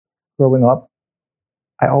growing up,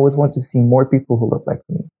 I always want to see more people who look like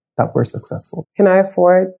me that were successful. Can I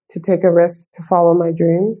afford to take a risk to follow my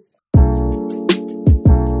dreams?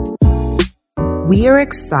 We are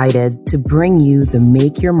excited to bring you the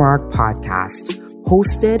Make Your Mark podcast,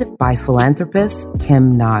 hosted by philanthropist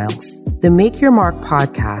Kim Niles. The Make Your Mark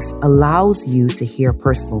podcast allows you to hear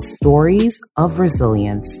personal stories of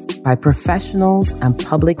resilience by professionals and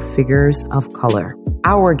public figures of color.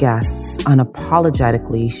 Our guests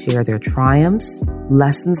unapologetically share their triumphs,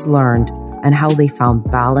 lessons learned, and how they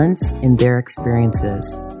found balance in their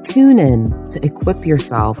experiences. Tune in to equip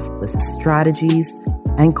yourself with strategies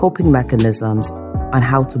and coping mechanisms on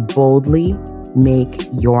how to boldly make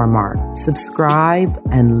your mark. Subscribe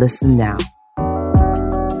and listen now.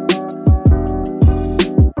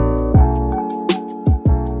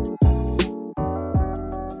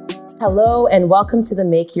 Hello and welcome to the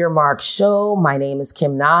Make Your Mark show. My name is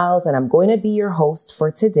Kim Niles and I'm going to be your host for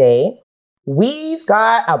today. We've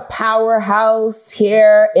got a powerhouse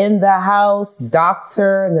here in the house,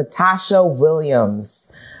 Dr. Natasha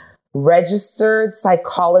Williams, registered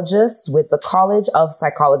psychologist with the College of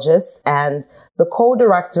Psychologists and the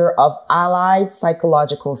co-director of Allied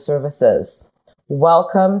Psychological Services.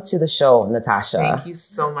 Welcome to the show, Natasha. Thank you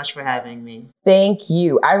so much for having me. Thank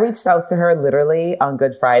you. I reached out to her literally on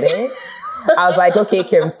Good Friday. I was like, okay,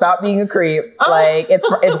 Kim, stop being a creep. Like,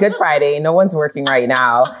 it's Good Friday. No one's working right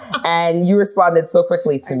now. And you responded so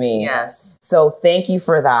quickly to me. Yes. So thank you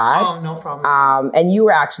for that. Oh, no problem. And you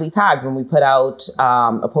were actually tagged when we put out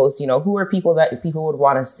a post, who are people that people would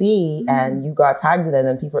want to see, and you got tagged in it,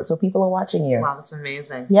 and people are watching you. Wow, that's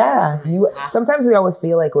amazing. Yeah. That's amazing. Sometimes we always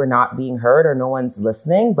feel like we're not being heard or no one's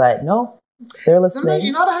listening, but no. They're listening. Sometimes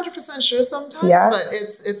you're not 100% sure sometimes, but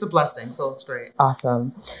it's a blessing, so it's great.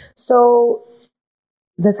 Awesome. So,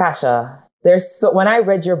 Natasha, when I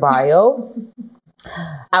read your bio,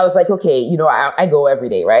 I was like, okay, I go every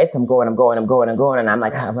day, right? So I'm going, and I'm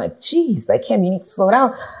like, geez, Kim, you need to slow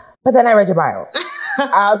down. But then I read your bio.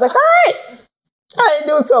 I was like, all right, I ain't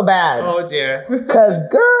doing so bad. Oh dear. Because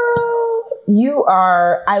girl, you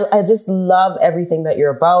are, I just love everything that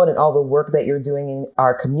you're about and all the work that you're doing in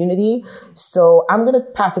our community. So I'm going to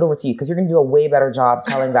pass it over to you because you're going to do a way better job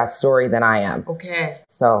telling that story than I am. Okay.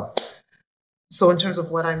 So in terms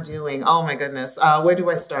of what I'm doing, oh my goodness, where do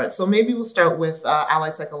I start? So maybe we'll start with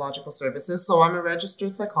Allied Psychological Services. So I'm a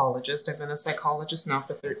registered psychologist. I've been a psychologist now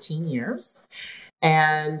for 13 years.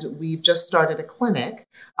 And we've just started a clinic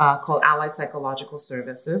called Allied Psychological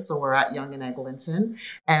Services. So we're at Yonge and Eglinton,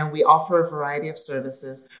 and we offer a variety of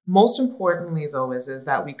services. Most importantly, though, is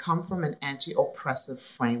that we come from an anti-oppressive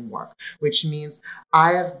framework, which means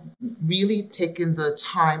I have really taken the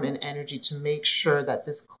time and energy to make sure that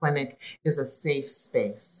this clinic is a safe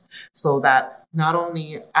space so that not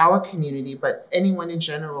only our community, but anyone in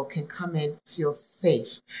general can come in, feel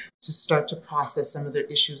safe to start to process some of their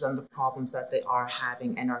issues and the problems that they are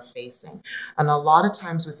having and are facing. And a lot of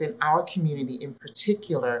times within our community in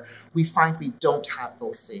particular, we find we don't have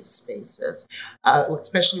those safe spaces,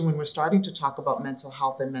 especially when we're starting to talk about mental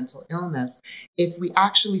health and mental illness. If we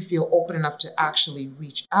actually feel open enough to actually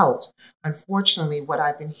reach out, unfortunately, what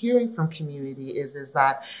I've been hearing from community is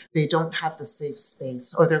that they don't have the safe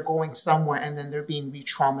space, or they're going somewhere and then they're being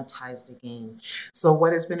re-traumatized again. So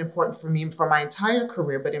what has been important for me for my entire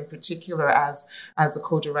career, but in particular as the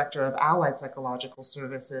co-director of Allied Psychological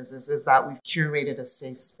Services, is that we've curated a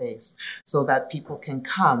safe space so that people can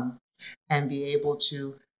come and be able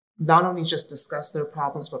to not only just discuss their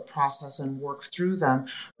problems, but process and work through them.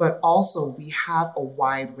 But also we have a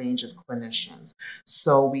wide range of clinicians.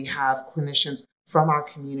 So we have clinicians from our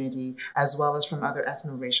community as well as from other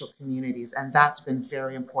ethno-racial communities. And that's been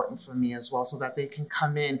very important for me as well, so that they can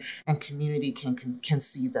come in and community can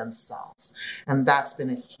see themselves. And that's been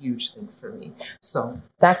a huge thing for me. So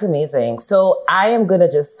that's amazing. So I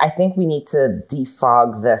think we need to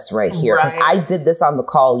defog this right here, because I did this on the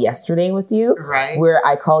call yesterday with you, where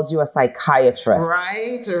I called you a psychiatrist.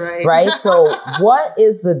 Right. So what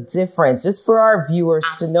is the difference, just for our viewers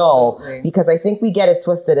to know, because I think we get it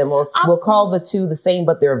twisted, and we'll call the two the same,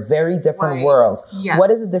 but they're very different worlds. Yes. What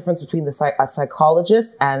is the difference between a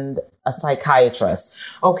psychologist and a psychiatrist?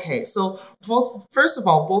 Okay, so first of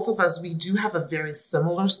all, both of us, we do have a very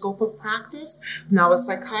similar scope of practice. Now, a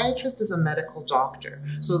psychiatrist is a medical doctor.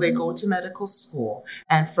 So they go to medical school,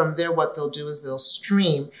 and from there, what they'll do is they'll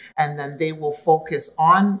stream, and then they will focus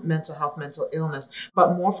on mental health, mental illness,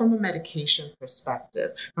 but more from a medication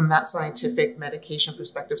perspective, from that scientific medication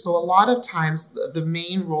perspective. So a lot of times, the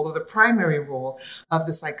main role or the primary role of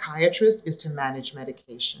the psychiatrist is to manage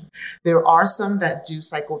medication. There are some that do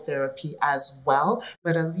psychotherapy as well,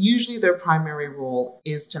 but usually their primary role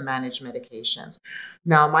is to manage medications.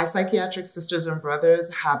 Now, my psychiatric sisters and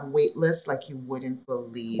brothers have wait lists like you wouldn't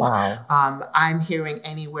believe. Wow. I'm hearing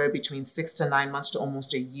anywhere between 6 to 9 months to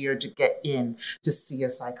almost a year to get in to see a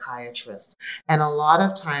psychiatrist. And a lot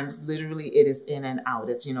of times, literally, it is in and out.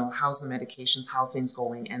 It's, how's the medications, how things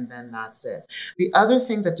going, and then that's it. The other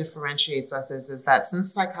thing that differentiates us is that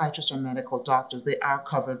since psychiatrists are medical doctors, they are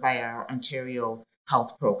covered by our Ontario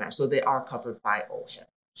Health Program. So they are covered by OHIP.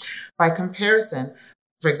 By comparison,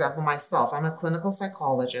 for example, myself, I'm a clinical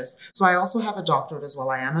psychologist, so I also have a doctorate as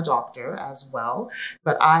well. I am a doctor as well,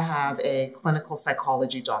 but I have a clinical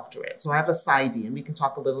psychology doctorate. So I have a PsyD, and we can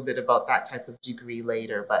talk a little bit about that type of degree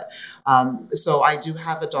later. But so I do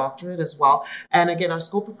have a doctorate as well. And again, our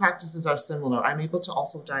scope of practices are similar. I'm able to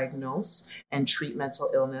also diagnose and treat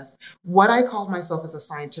mental illness. What I call myself is a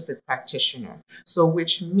scientific practitioner. So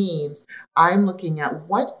which means I'm looking at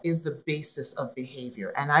what is the basis of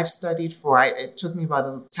behavior. And I've studied it took me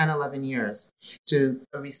about 10, 11 years to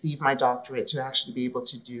receive my doctorate to actually be able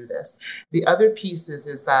to do this. The other piece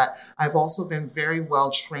is that I've also been very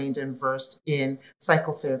well trained and versed in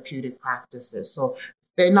psychotherapeutic practices. So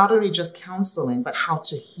they're not only just counseling, but how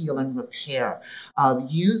to heal and repair,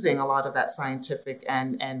 using a lot of that scientific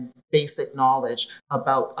and basic knowledge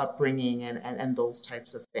about upbringing and those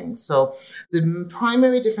types of things. So the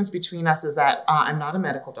primary difference between us is that I'm not a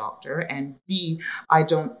medical doctor, and B, I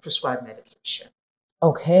don't prescribe medication.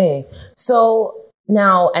 Okay. So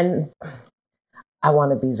now, and I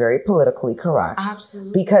want to be very politically correct.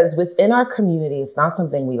 Absolutely. Because within our community, it's not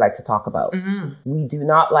something we like to talk about. Mm-hmm. We do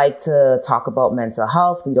not like to talk about mental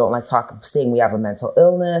health. We don't like saying we have a mental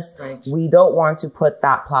illness. Right. We don't want to put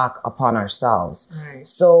that plaque upon ourselves. Right.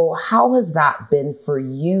 So how has that been for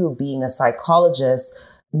you being a psychologist,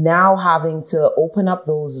 now having to open up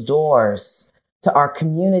those doors to our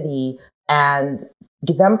community and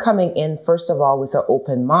them coming in, first of all, with an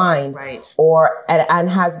open mind? Right. And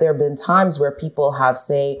has there been times where people have,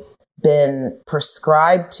 say, been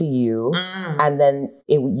prescribed to you, and then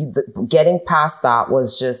getting past that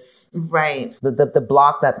was just right, the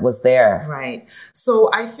block that was there? Right. So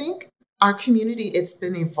I think our community, it's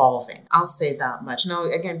been evolving. I'll say that much. Now,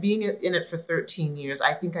 again, being in it for 13 years,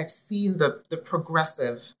 I think I've seen the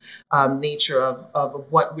progressive nature of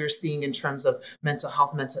what we're seeing in terms of mental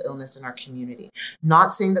health, mental illness in our community.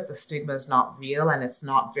 Not saying that the stigma is not real and it's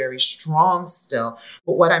not very strong still,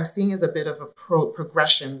 but what I'm seeing is a bit of a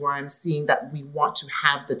progression where I'm seeing that we want to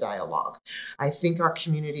have the dialogue. I think our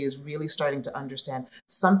community is really starting to understand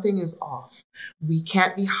something is off. We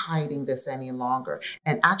can't be hiding this any longer.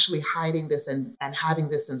 And actually hiding this and having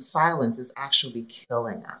this in silence is actually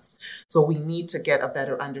killing us. So we need to get a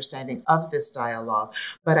better understanding of this dialogue.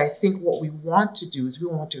 But I think what we want to do is we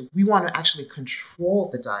want to actually control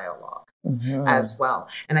the dialogue. Mm-hmm. As well.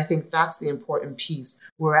 And I think that's the important piece.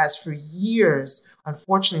 Whereas for years,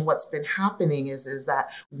 unfortunately, what's been happening is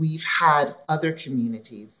that we've had other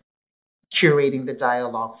communities curating the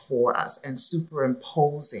dialogue for us and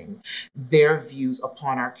superimposing their views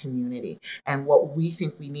upon our community. And what we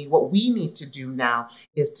need to do now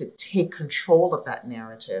is to take control of that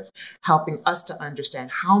narrative, helping us to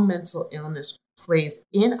understand how mental illness plays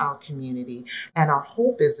in our community. And our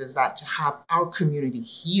hope is that to have our community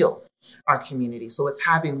heal our community. So it's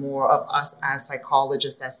having more of us as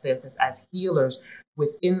psychologists, as therapists, as healers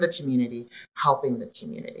within the community, helping the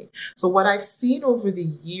community. So what I've seen over the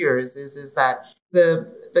years is that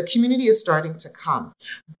the community is starting to come,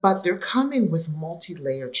 but they're coming with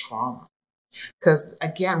multi-layered trauma. Because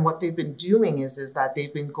again, what they've been doing is that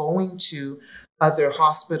they've been going to other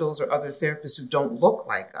hospitals or other therapists who don't look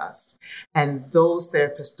like us. And those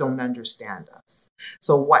therapists don't understand us.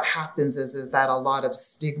 So what happens is that a lot of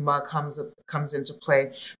stigma comes into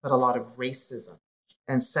play, but a lot of racism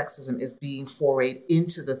and sexism is being forayed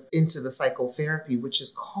into the psychotherapy, which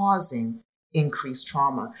is causing increased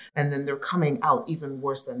trauma. And then they're coming out even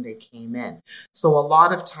worse than they came in. So a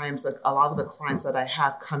lot of times, a lot of the clients that I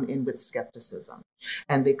have come in with skepticism,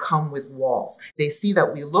 and they come with walls. They see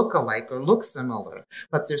that we look alike or look similar,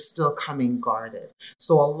 but they're still coming guarded.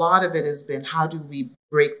 So a lot of it has been, how do we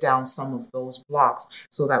break down some of those blocks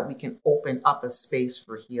so that we can open up a space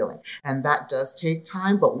for healing? And that does take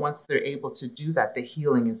time, but once they're able to do that, the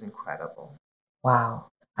healing is incredible. Wow.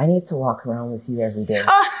 I need to walk around with you every day.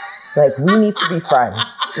 Like, we need to be friends.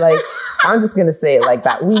 Like, I'm just going to say it like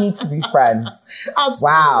that. We need to be friends. Absolutely.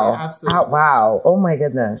 Wow. Absolutely. Wow. Oh my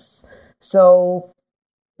goodness. So,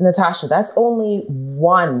 Natasha, that's only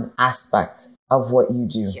one aspect of what you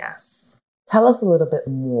do. Yes. Tell us a little bit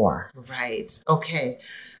more. Right. Okay.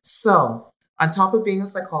 So, On top of being a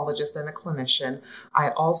psychologist and a clinician,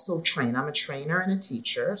 I also train. I'm a trainer and a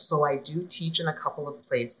teacher, so I do teach in a couple of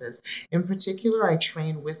places. In particular, I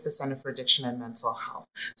train with the Center for Addiction and Mental Health.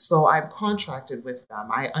 So I'm contracted with them.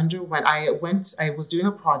 I was doing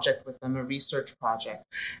a project with them, a research project,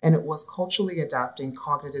 and it was culturally adapting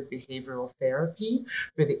cognitive behavioral therapy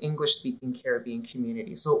for the English-speaking Caribbean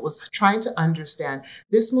community. So it was trying to understand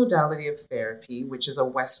this modality of therapy, which is a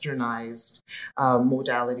westernized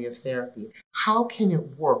modality of therapy. How can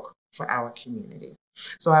it work for our community?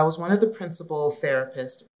 So I was one of the principal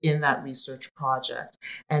therapists in that research project.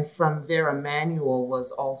 And from there, a manual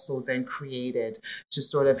was also then created to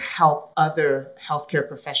sort of help other healthcare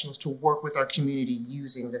professionals to work with our community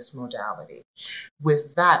using this modality.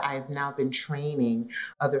 With that, I've now been training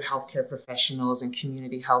other healthcare professionals in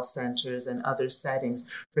community health centers and other settings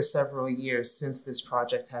for several years since this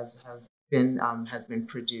project has been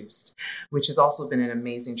produced, which has also been an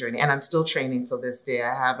amazing journey. And I'm still training till this day.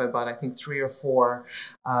 I have about, I think, 3 or 4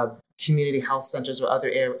 community health centers or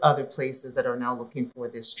other places that are now looking for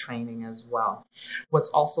this training as well. What's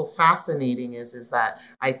also fascinating is that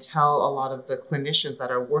I tell a lot of the clinicians that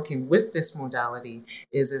are working with this modality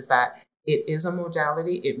is that it is a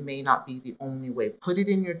modality. It may not be the only way. Put it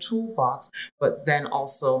in your toolbox, but then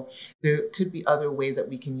also there could be other ways that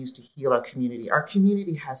we can use to heal our community. Our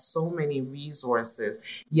community has so many resources.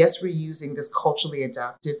 Yes, we're using this culturally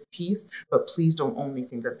adaptive piece, but please don't only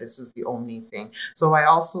think that this is the only thing. So I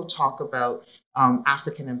also talk about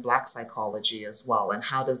African and Black psychology as well. And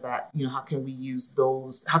how does that, how can we use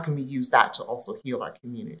that to also heal our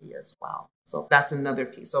community as well? So that's another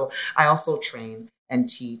piece. So I also train and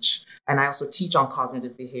teach. And I also teach on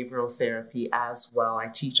cognitive behavioral therapy as well. I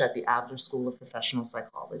teach at the Adler School of Professional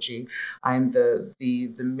Psychology. I'm the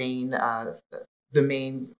main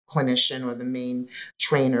clinician or the main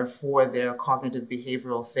trainer for their cognitive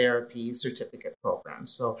behavioral therapy certificate program.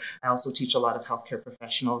 So I also teach a lot of healthcare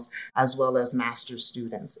professionals as well as master's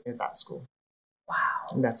students in that school. Wow.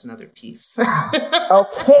 And that's another piece.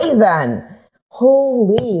 Okay, then.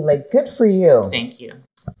 Holy, good for you. Thank you.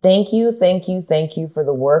 Thank you for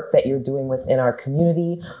the work that you're doing within our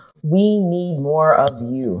community. We need more of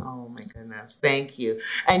you. Oh my goodness. Thank you.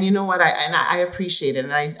 And you know what? I appreciate it.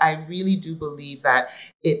 And I really do believe that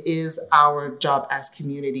it is our job as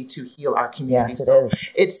community to heal our community. Yes, it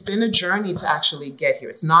is. It's been a journey to actually get here.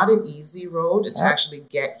 It's not an easy road to actually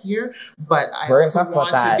get here, but I also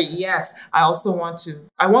want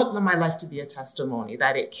my life to be a testimony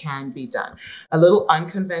that it can be done. A little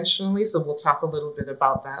unconventionally, so we'll talk a little bit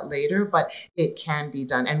about that later, but it can be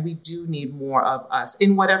done. And we do need more of us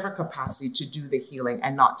in whatever capacity to do the healing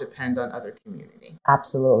and not depend on other community.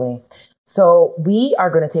 Absolutely. So we are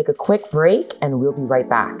going to take a quick break and we'll be right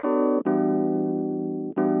back.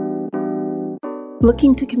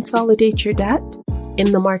 Looking to consolidate your debt?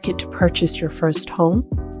 In the market to purchase your first home?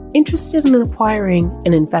 Interested in acquiring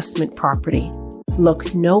an investment property?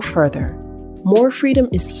 Look no further. More Freedom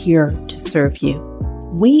is here to serve you.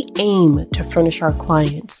 We aim to furnish our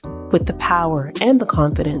clients with the power and the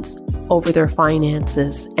confidence over their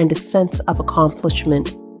finances and a sense of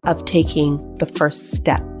accomplishment of taking the first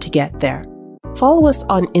step to get there. Follow us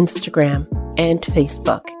on Instagram and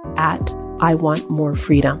Facebook at I Want More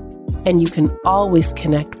Freedom. And you can always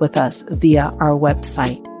connect with us via our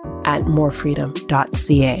website at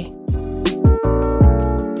morefreedom.ca.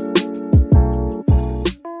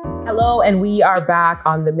 Hello, and we are back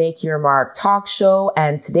on the Make Your Mark talk show.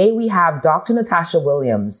 And today we have Dr. Natasha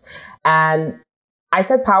Williams. And I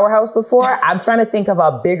said powerhouse before. I'm trying to think of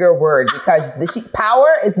a bigger word because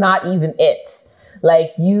power is not even it.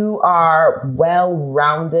 You are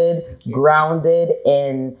well-rounded, grounded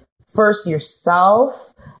in first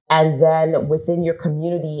yourself and then within your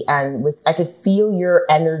community. And I could feel your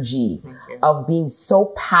energy of being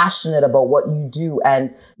so passionate about what you do.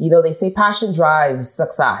 And, they say passion drives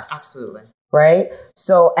success. Absolutely. Right?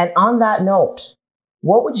 So, and on that note,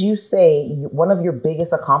 what would you say one of your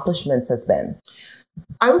biggest accomplishments has been?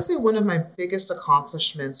 I would say one of my biggest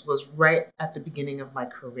accomplishments was right at the beginning of my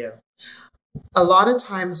career. A lot of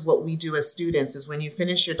times what we do as students is when you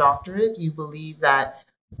finish your doctorate, you believe that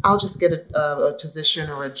I'll just get a position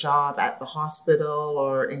or a job at the hospital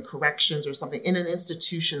or in corrections or something in an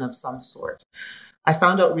institution of some sort. I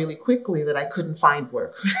found out really quickly that I couldn't find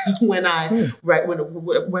work when I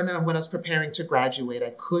was preparing to graduate.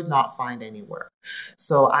 I could not find any work.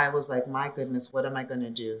 So I was like, my goodness, what am I going to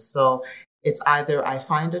do? So it's either I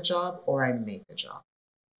find a job or I make a job.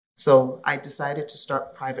 So I decided to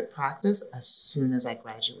start private practice as soon as I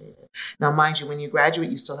graduated. Now, mind you, when you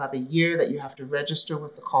graduate, you still have a year that you have to register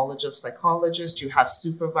with the College of Psychologists. You have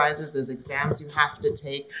supervisors, there's exams you have to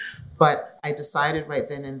take. But I decided right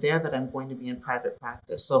then and there that I'm going to be in private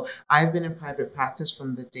practice. So I've been in private practice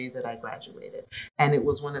from the day that I graduated. And it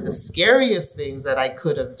was one of the scariest things that I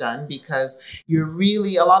could have done, because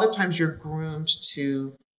a lot of times you're groomed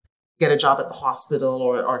to get a job at the hospital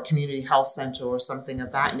or community health center or something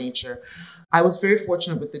of that nature. I was very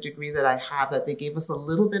fortunate with the degree that I have, that they gave us a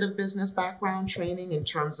little bit of business background training in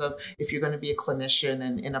terms of, if you're going to be a clinician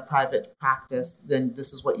and in a private practice, then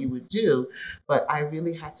this is what you would do. But I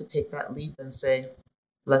really had to take that leap and say,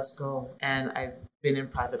 let's go. And I've been in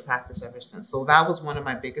private practice ever since. So that was one of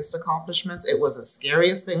my biggest accomplishments. It was the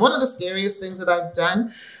scariest thing, one of the scariest things that I've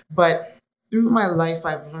done. But through my life,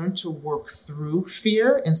 I've learned to work through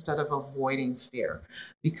fear instead of avoiding fear,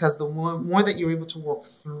 because the more that you're able to work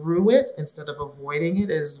through it instead of avoiding it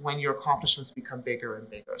is when your accomplishments become bigger and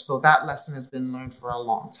bigger. So that lesson has been learned for a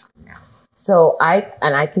long time now. So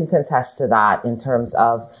I can contest to that in terms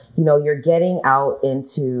of, you're getting out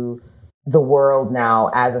into the world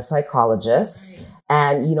now as a psychologist. Right.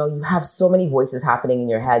 And, you have so many voices happening in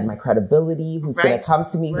your head, my credibility, who's going to come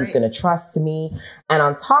to me, who's going to trust me. And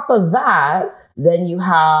on top of that, then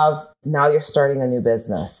now you're starting a new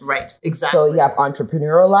business. Right, exactly. So you have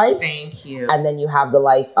entrepreneurial life. Thank you. And then you have the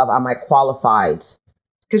life of, am I qualified?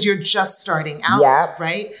 Because you're just starting out,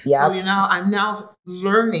 right? Yep. So, I'm now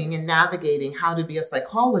learning and navigating how to be a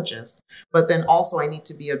psychologist, but then also I need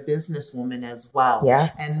to be a businesswoman as well.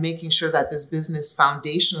 Yes. And making sure that this business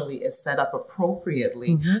foundationally is set up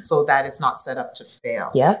appropriately so that it's not set up to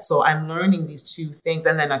fail. Yep. So I'm learning these two things.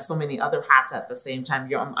 And then I have so many other hats at the same time.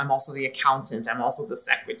 I'm also the accountant. I'm also the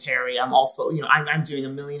secretary. I'm also, I'm doing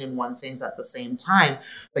 1,000,001 things at the same time.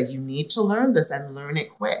 But you need to learn this and learn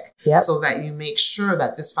it quick so that you make sure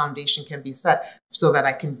that this foundation can be set so that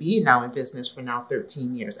I can be now in business for now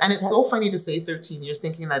 13 years. And it's so funny to say 13 years,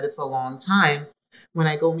 thinking that it's a long time, when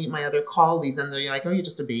I go meet my other colleagues and they're like, oh, you're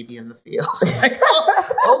just a baby in the field. I'm like,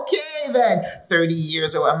 oh, okay, then 30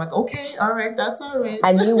 years. Or I'm like, okay, all right, that's all right.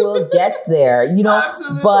 And you will get there,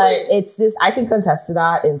 Absolutely. But it's just, I can contest to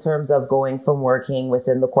that in terms of going from working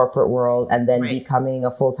within the corporate world and then becoming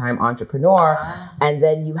a full-time entrepreneur. And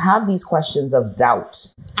then you have these questions of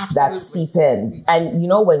doubt that seep in. And,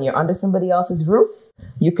 when you're under somebody else's roof,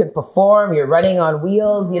 you can perform, you're running on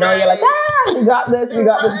wheels, you're like, we got this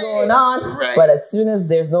going on. Right. But as soon as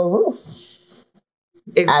there's no roof,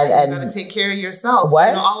 you got to take care of yourself.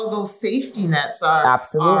 All of those safety nets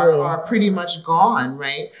are pretty much gone,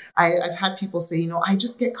 right? I've had people say, I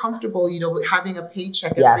just get comfortable, having a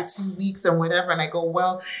paycheck every 2 weeks and whatever. And I go,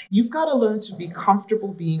 well, you've got to learn to be comfortable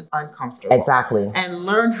being uncomfortable. Exactly. And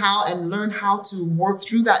learn how to work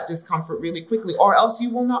through that discomfort really quickly, or else you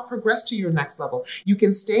will not progress to your next level. You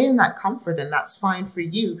can stay in that comfort and that's fine for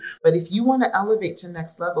you. But if you want to elevate to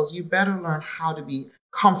next levels, you better learn how to be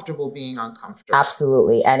comfortable being uncomfortable.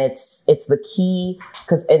 Absolutely. And it's the key,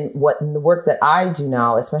 because in the work that I do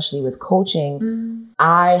now, especially with coaching,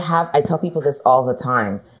 I tell people this all the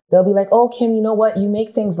time. They'll be like, oh, Kim, you know what? You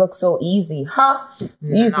make things look so easy.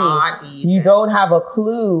 Easy. Not even. You don't have a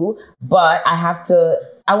clue, but I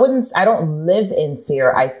don't live in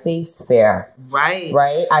fear. I face fear. Right.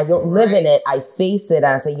 Right. I don't live in it. I face it and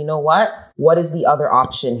I say, you know what? What is the other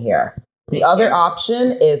option here? The other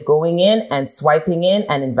option is going in and swiping in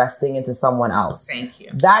and investing into someone else. Thank you.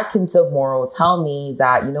 That can tomorrow tell me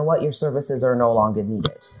that, you know what, your services are no longer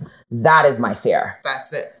needed. That is my fear.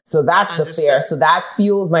 That's it. So that's the fear. So that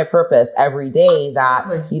fuels my purpose every day.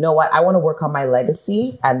 Absolutely. That, you know what, I want to work on my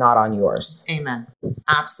legacy and not on yours. Amen.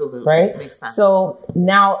 Absolutely. Right? Makes sense. So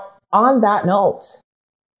now on that note,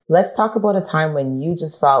 let's talk about a time when you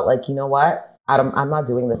just felt like, you know what? I'm not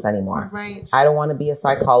doing this anymore. Right. I don't want to be a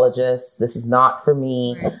psychologist. This is not for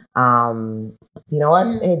me. Right. You know what?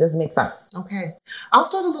 It doesn't make sense. Okay. I'll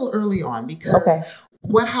start a little early on, because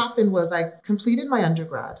what happened was I completed my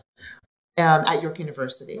undergrad at York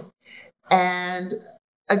University. And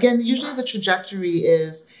again, usually the trajectory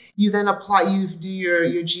is you then apply, you do your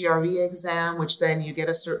GRE exam, which then you get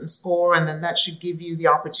a certain score, and then that should give you the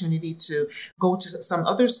opportunity to go to some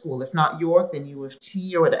other school. If not York, then U of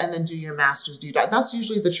T or whatever, and then do your master's. That's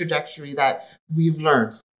usually the trajectory that we've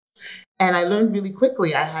learned. And I learned really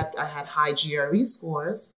quickly. I had high GRE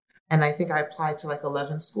scores, and I think I applied to like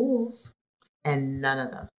 11 schools, and none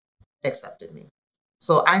of them accepted me.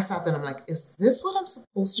 So I sat there and I'm like, is this what I'm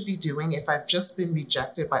supposed to be doing? If I've just been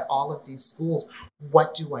rejected by all of these schools,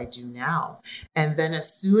 what do I do now? And then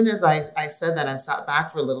as soon as I said that and sat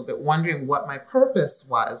back for a little bit, wondering what my purpose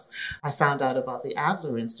was, I found out about the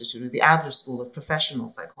Adler Institute, or the Adler School of Professional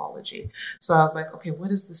Psychology. So I was like, okay, what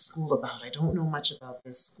is this school about? I don't know much about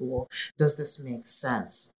this school. Does this make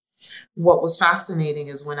sense? What was fascinating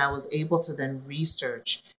is when I was able to then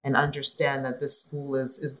research and understand that this school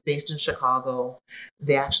is based in Chicago.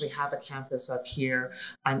 They actually have a campus up here.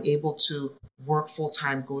 I'm able to work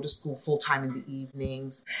full-time, go to school full-time in the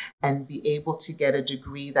evenings, and be able to get a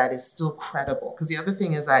degree that is still credible. Because the other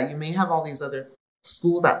thing is that you may have all these other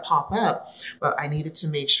schools that pop up, but I needed to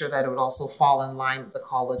make sure that it would also fall in line with the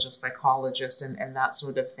College of Psychologists and that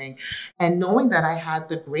sort of thing. And knowing that I had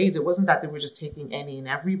the grades, it wasn't that they were just taking any and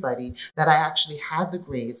everybody, that I actually had the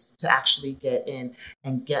grades to actually get in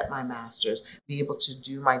and get my master's, be able to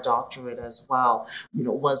do my doctorate as well,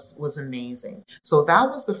 was amazing. So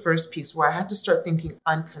that was the first piece where I had to start thinking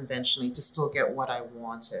unconventionally to still get what I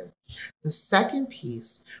wanted. The second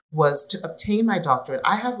piece was to obtain my doctorate.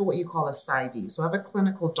 I have what you call a PsyD. So I have a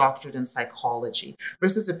clinical doctorate in psychology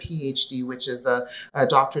versus a PhD, which is a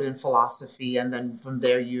doctorate in philosophy. And then from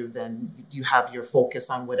there, you have your focus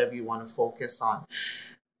on whatever you want to focus on.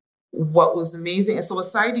 What was amazing, and so a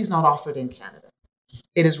PsyD is not offered in Canada.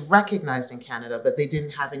 It is recognized in Canada, but they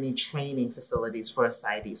didn't have any training facilities for a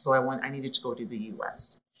PsyD. So I needed to go to the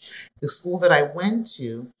US. The school that I went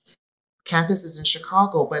to, campus is in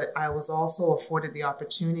Chicago, but I was also afforded the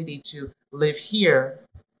opportunity to live here,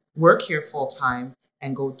 work here full-time,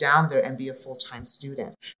 and go down there and be a full-time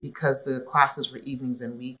student because the classes were evenings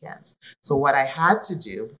and weekends. So what I had to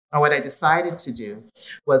do, or what I decided to do,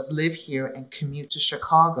 was live here and commute to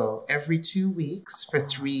Chicago every 2 weeks for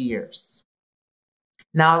 3 years.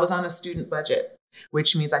 Now I was on a student budget,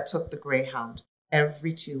 which means I took the Greyhound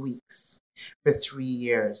every 2 weeks for 3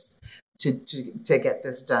 years. To get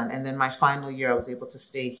this done. And then my final year, I was able to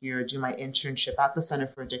stay here, do my internship at the Center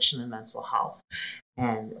for Addiction and Mental Health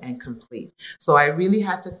and complete. So I really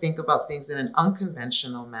had to think about things in an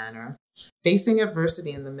unconventional manner, facing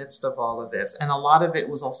adversity in the midst of all of this. And a lot of it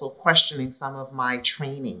was also questioning some of my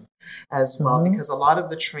training as well, because a lot of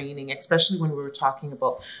the training, especially when we were talking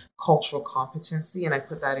about cultural competency, and I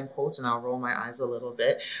put that in quotes and I'll roll my eyes a little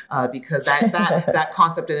bit because that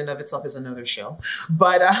concept in and of itself is another show.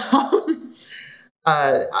 But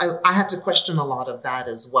I had to question a lot of that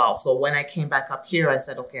as well. So when I came back up here, I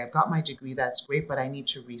said, okay, I've got my degree. That's great, but I need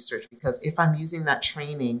to research because if I'm using that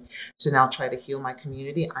training to now try to heal my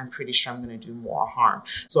community, I'm pretty sure I'm going to do more harm.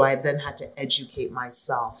 So I then had to educate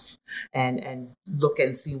myself and look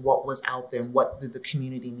and see what was out there and what did the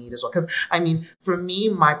community need as well. Because I mean, for me,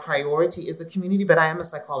 my priority is the community, but I am a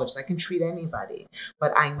psychologist. I can treat anybody,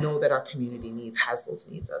 but I know that our community has those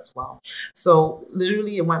needs as well. So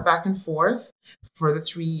literally it went back and forth for the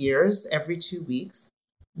 3 years, every 2 weeks,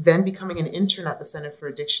 then becoming an intern at the Center for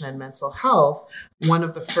Addiction and Mental Health, one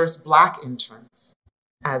of the first Black interns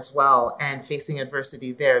as well, and facing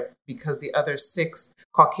adversity there because the other 6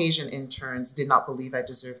 Caucasian interns did not believe I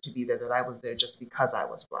deserved to be there, that I was there just because I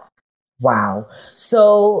was Black. Wow.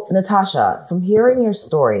 So, Natasha, from hearing your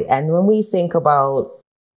story, and when we think about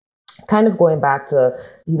kind of going back to,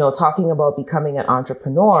 talking about becoming an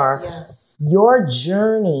entrepreneur, yes, your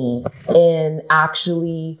journey in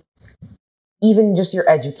actually even just your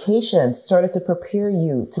education started to prepare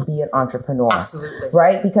you to be an entrepreneur. Absolutely.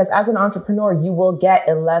 Right? Because as an entrepreneur, you will get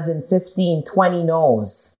 11, 15, 20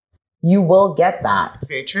 no's. You will get that.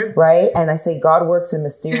 Very true. Right? And I say God works in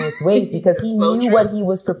mysterious ways because he knew what he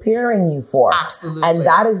was preparing you for. Absolutely. And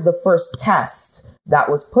that is the first test that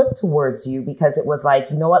was put towards you because it was like,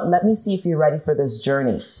 you know what? Let me see if you're ready for this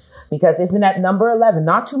journey. Because even at number 11,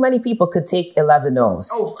 not too many people could take 11 no's.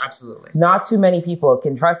 Oh, absolutely. Not too many people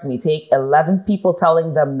can, trust me, take 11 people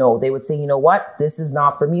telling them no. They would say, you know what? This is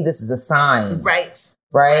not for me. This is a sign.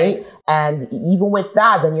 Right? And even with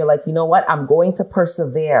that, then you're like, you know what? I'm going to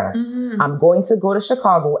persevere. Mm-hmm. I'm going to go to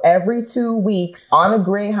Chicago every 2 weeks on a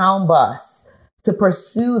Greyhound bus to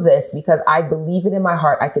pursue this because I believe it in my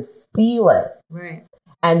heart. I could feel it. Right.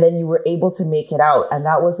 And then you were able to make it out. And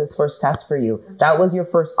that was his first test for you. Absolutely. That was your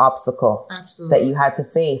first obstacle that you had to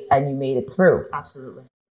face and you made it through. Absolutely.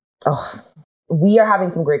 Oh, we are having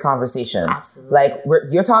some great conversation. Absolutely. Like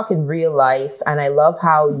you're talking real life. And I love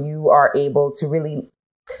how you are able to really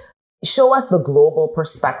show us the global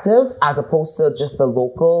perspective as opposed to just the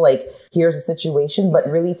local, like here's a situation, but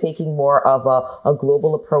really taking more of a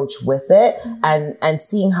global approach with it and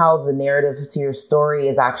seeing how the narrative to your story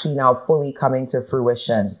is actually now fully coming to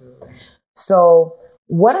fruition. Absolutely. So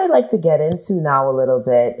What I'd like to get into now a little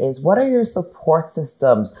bit is, what are your support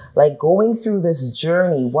systems? Like, going through this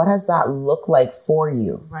journey, what has that looked like for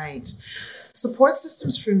you? Right. Support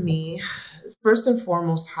systems for me, first and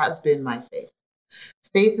foremost, has been my faith.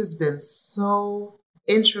 Faith has been so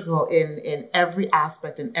integral in every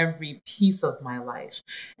aspect, in every piece of my life.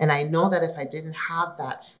 And I know that if I didn't have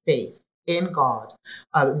that faith in God,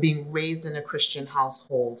 being raised in a Christian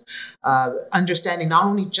household, understanding not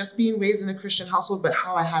only just being raised in a Christian household, but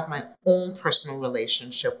how I have my own personal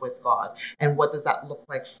relationship with God. And what does that look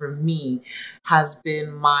like for me has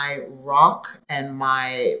been my rock and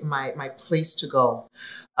my place to go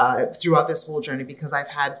throughout this whole journey, because I've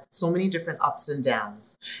had so many different ups and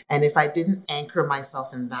downs. And if I didn't anchor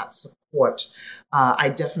myself in that support, I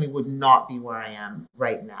definitely would not be where I am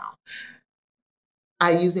right now.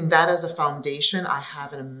 Using that as a foundation, I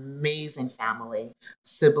have an amazing family,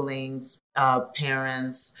 siblings,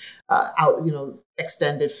 parents,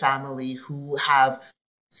 extended family who have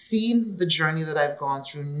seen the journey that I've gone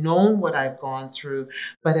through, known what I've gone through,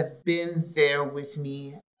 but have been there with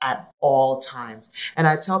me at all times. And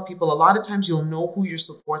I tell people, a lot of times you'll know who your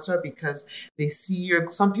supports are because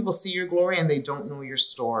some people see your glory and they don't know your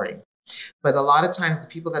story. But a lot of times the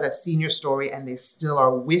people that have seen your story and they still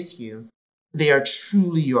are with you, they are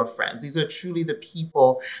truly your friends. These are truly the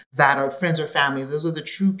people that are friends or family. Those are the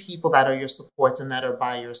true people that are your supports and that are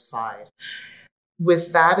by your side.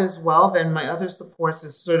 With that as well, then my other supports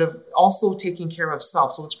is sort of also taking care of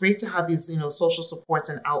self. So it's great to have these, social supports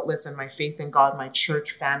and outlets, and my faith in God, my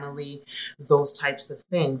church family, those types of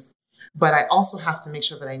things. But I also have to make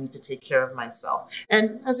sure that I need to take care of myself.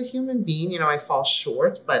 And as a human being, I fall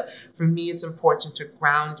short. But for me, it's important to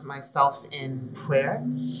ground myself in prayer,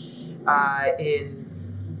 in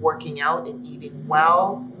working out, in eating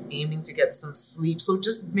well, aiming to get some sleep. So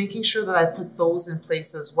just making sure that I put those in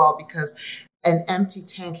place as well, because an empty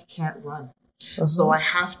tank can't run. Mm-hmm. So I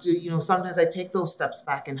have to, sometimes I take those steps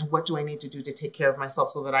back, and what do I need to do to take care of myself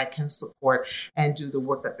so that I can support and do the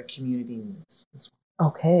work that the community needs as well.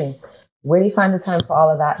 Okay. Where do you find the time for all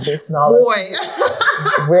of that base knowledge? Boy.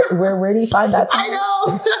 where do you find that time?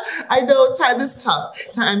 I know time is tough.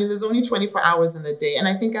 There's only 24 hours in a day. And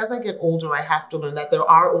I think as I get older, I have to learn that there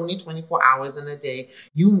are only 24 hours in a day.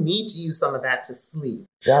 You need to use some of that to sleep.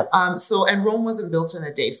 Yep. And Rome wasn't built in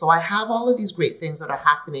a day. So I have all of these great things that are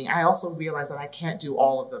happening. I also realize that I can't do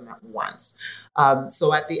all of them at once.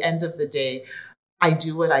 So at the end of the day, I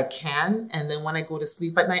do what I can. And then when I go to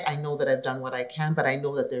sleep at night, I know that I've done what I can, but I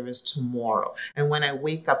know that there is tomorrow. And when I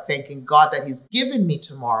wake up thanking God that He's given me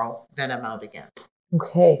tomorrow, then I'm out again.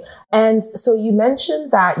 Okay. And so you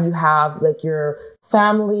mentioned that you have your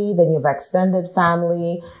family, then you have extended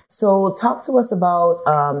family. So talk to us about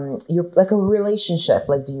your a relationship.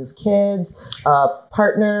 Do you have kids,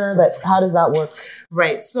 partner? How does that work?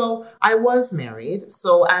 Right. So I was married.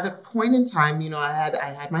 So at a point in time, I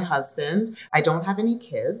had my husband. I don't have any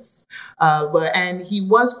kids, and he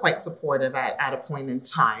was quite supportive at a point in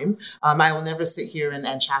time. I will never sit here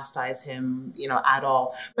and chastise him, at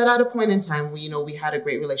all. But at a point in time, we had a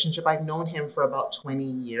great relationship. I've known him for about 20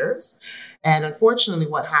 years. And unfortunately,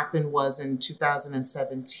 what happened was in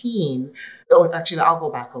 2017, actually, I'll go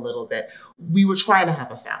back a little bit. We were trying to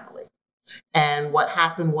have a family. And what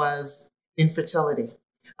happened was infertility.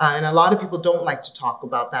 And a lot of people don't like to talk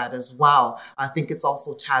about that as well. I think it's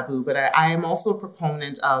also taboo. But I am also a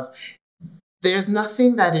proponent of there's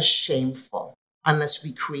nothing that is shameful unless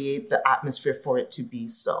we create the atmosphere for it to be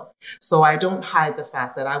so. So I don't hide the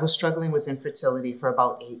fact that I was struggling with infertility for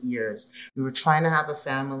about 8 years. We were trying to have a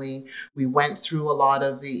family. We went through a lot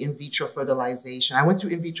of the in vitro fertilization. I went through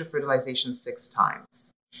in vitro fertilization 6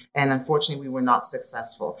 times. And unfortunately, we were not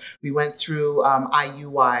successful. We went through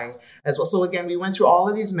IUI as well. So again, we went through all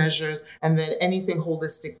of these measures, and then anything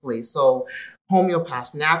holistically. So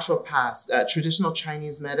homeopaths, naturopaths, traditional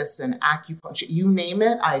Chinese medicine, acupuncture, you name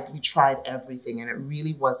it, we tried everything, and it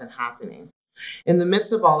really wasn't happening. In the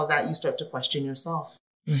midst of all of that, you start to question yourself.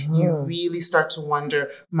 Mm-hmm. You really start to wonder,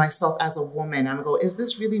 myself as a woman, I'm going to go, is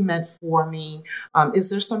this really meant for me?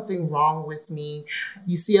 Is there something wrong with me?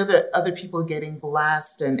 You see other people getting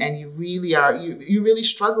blessed, and you really are, you're really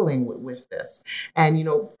struggling with this. And,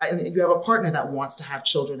 you have a partner that wants to have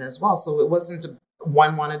children as well. So it wasn't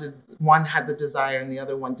one had the desire and the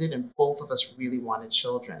other one didn't. Both of us really wanted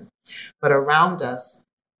children. But around us,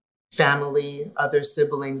 family, other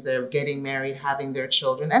siblings, they're getting married, having their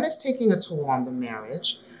children, and it's taking a toll on the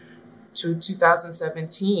marriage. To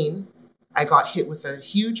 2017, I got hit with a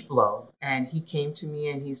huge blow, and he came to me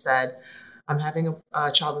and he said, I'm having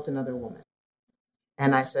a child with another woman.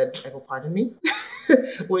 And I said, pardon me?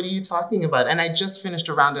 What are you talking about? And I just finished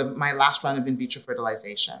my last round of in vitro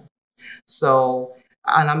fertilization. So,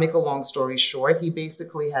 and I'll make a long story short, he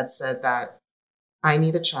basically had said that I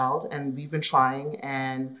need a child and we've been trying,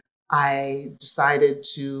 and I decided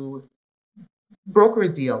to broker a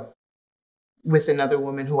deal with another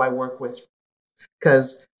woman who I work with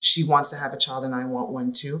because she wants to have a child and I want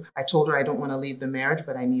one too. I told her I don't want to leave the marriage,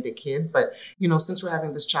 but I need a kid. But, since we're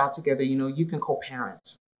having this child together, you can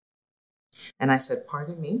co-parent. And I said,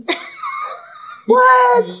 pardon me?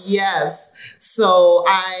 What? Yes. So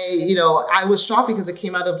I was shocked because it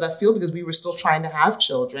came out of left field because we were still trying to have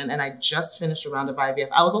children. And I just finished a round of IVF.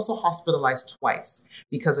 I was also hospitalized twice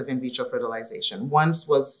because of in vitro fertilization. Once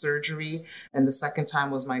was surgery, and the second time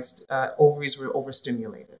was my ovaries were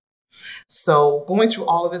overstimulated. So going through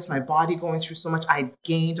all of this, my body going through so much, I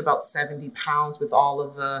gained about 70 pounds with all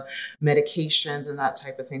of the medications and that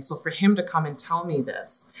type of thing. So for him to come and tell me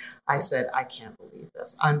this, I said, I can't believe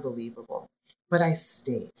this. Unbelievable. But I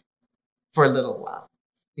stayed for a little while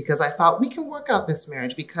because I thought we can work out this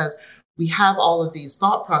marriage because we have all of these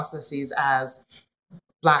thought processes as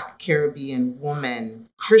Black Caribbean woman,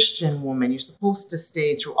 Christian woman. You're supposed to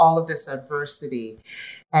stay through all of this adversity.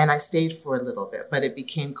 And I stayed for a little bit, but it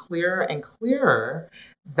became clearer and clearer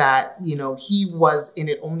that, he was in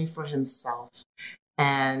it only for himself.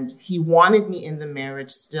 And he wanted me in the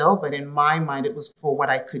marriage still, but in my mind, it was for what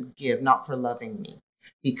I could give, not for loving me.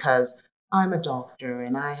 Because I'm a doctor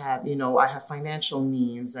and I have, I have financial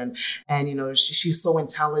means and she's so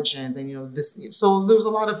intelligent and, this. So there was a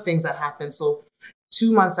lot of things that happened. So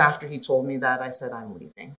 2 months after he told me that, I said, I'm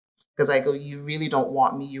leaving. Because I go, you really don't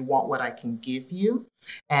want me. You want what I can give you.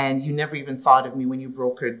 And you never even thought of me when you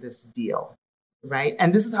brokered this deal. Right.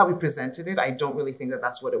 And this is how we presented it. I don't really think that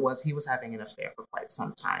that's what it was. He was having an affair for quite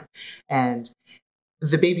some time. And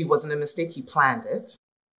the baby wasn't a mistake. He planned it.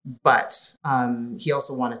 But he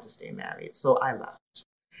also wanted to stay married. So I left.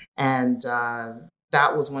 And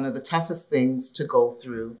that was one of the toughest things to go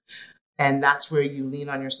through. And that's where you lean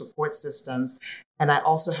on your support systems. And I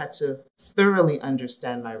also had to thoroughly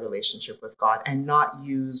understand my relationship with God and not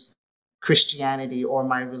use Christianity or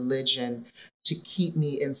my religion to keep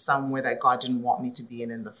me in somewhere that God didn't want me to be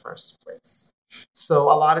in the first place. So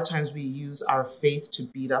a lot of times we use our faith to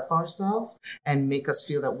beat up ourselves and make us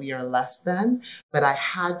feel that we are less than. But I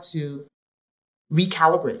had to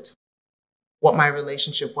recalibrate what my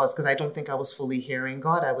relationship was because I don't think I was fully hearing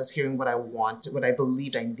God. I was hearing what I wanted, what I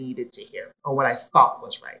believed I needed to hear, or what I thought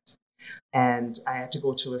was right. And I had to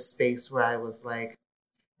go to a space where I was like,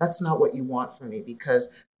 that's not what you want from me,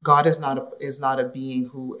 because God is not a being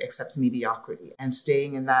who accepts mediocrity. And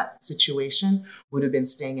staying in that situation would have been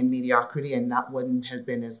staying in mediocrity, and that wouldn't have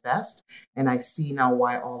been his best. And I see now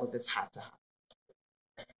why all of this had to happen.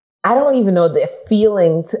 I don't even know the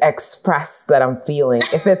feeling to express that I'm feeling.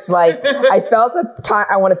 If it's like, I felt a time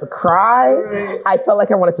I wanted to cry. Right. I felt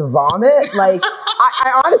like I wanted to vomit. Like,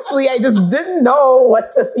 I honestly, I just didn't know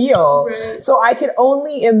what to feel. Right. So I could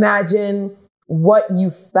only imagine what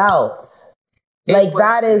you felt. It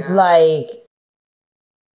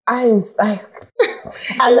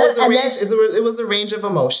was a range of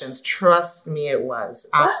emotions. Trust me, it was.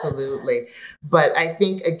 Absolutely. But I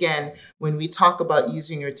think, again, when we talk about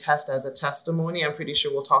using your test as a testimony, I'm pretty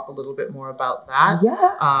sure we'll talk a little bit more about that.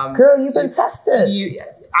 Yeah. Girl, you've been tested.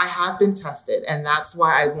 I have been tested. And that's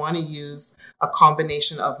why I want to use a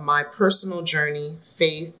combination of my personal journey,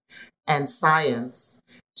 faith, and science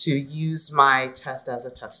to use my test as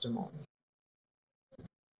a testimony.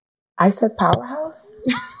 I said powerhouse?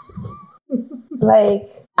 Like,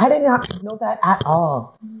 I did not know that at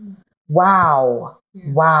all. Wow.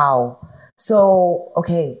 Yeah. Wow. So,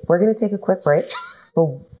 okay, we're going to take a quick break, but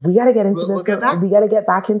we got to get into this. We got to get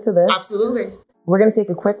back into this. Absolutely. We're going to take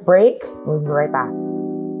a quick break. We'll be right back.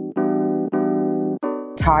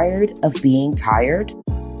 Tired of being tired?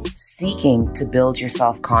 Seeking to build your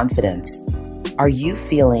self-confidence? Are you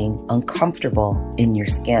feeling uncomfortable in your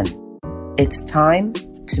skin? It's time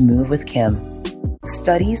to move with Kim.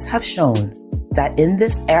 Studies have shown that in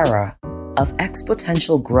this era of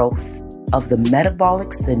exponential growth of the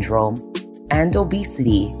metabolic syndrome and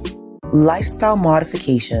obesity, lifestyle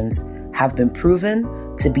modifications have been proven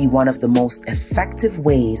to be one of the most effective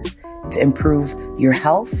ways to improve your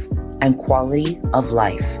health and quality of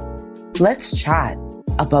life. Let's chat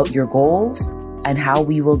about your goals and how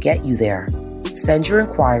we will get you there. Send your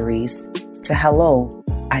inquiries to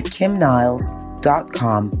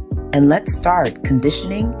hello@kimniles.com and let's start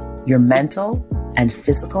conditioning your mental and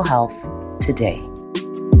physical health today.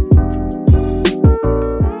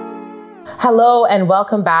 Hello and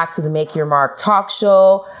welcome back to the Make Your Mark talk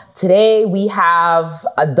show. Today we have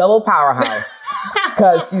a double powerhouse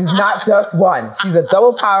because she's not just one. She's a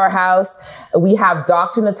double powerhouse. We have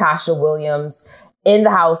Dr. Natasha Williams in the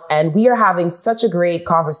house and we are having such a great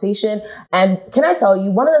conversation. And can I tell you,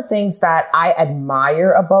 one of the things that I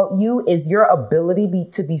admire about you is your ability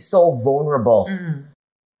to be so vulnerable.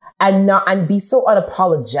 And be so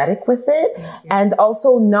unapologetic with it, and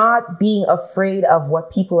also not being afraid of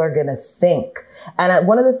what people are going to think. And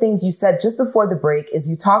one of the things you said just before the break is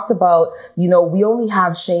you talked about, we only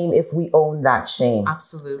have shame if we own that shame.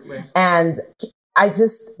 Absolutely. And I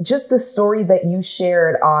just the story that you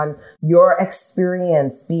shared on your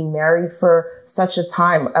experience being married for such a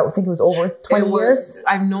time, I think it was over 20 years.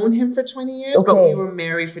 I've known him for 20 years, but we were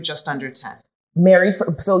married for just under 10.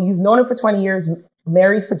 So you've known him for 20 years,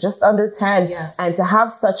 married for just under 10. Yes. And to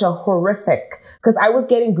have such a horrific, because I was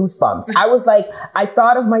getting goosebumps. I was like, I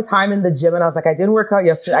thought of my time in the gym and I was like, I didn't work out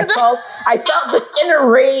yesterday. I felt this inner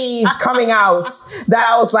rage coming out that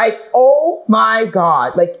I was like, oh my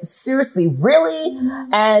God, like seriously, really?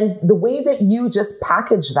 And the way that you just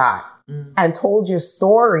packaged that and told your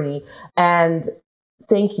story, and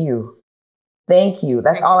thank you. Thank you.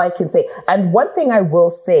 That's all I can say. And one thing I will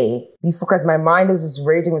say, because my mind is just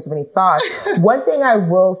raging with so many thoughts, one thing I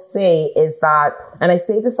will say is that, and I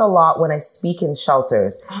say this a lot when I speak in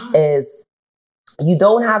shelters, is you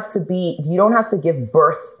don't have to give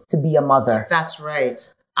birth to be a mother. That's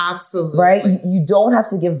right. Absolutely. Right? You don't have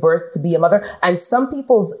to give birth to be a mother. And some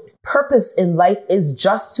people's purpose in life is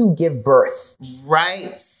just to give birth.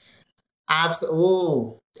 Right.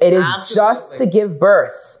 Absolutely. It is just to give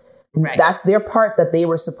birth. Right. That's their part that they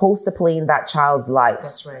were supposed to play in that child's life.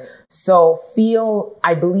 That's right. So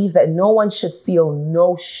I believe that no one should feel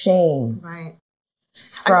no shame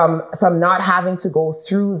from not having to go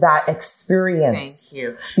through that experience. Thank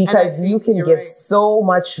you. Because you can give so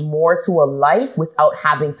much more to a life without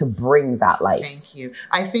having to bring that life. Thank you.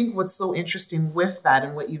 I think what's so interesting with that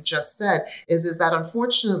and what you've just said is that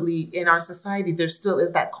unfortunately in our society, there still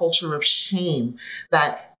is that culture of shame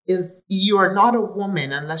that you are not a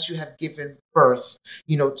woman unless you have given birth,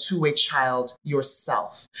 to a child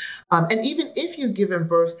yourself. And even if you've given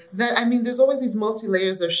birth, there's always these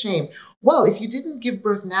multi-layers of shame. Well, if you didn't give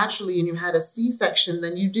birth naturally and you had a C-section,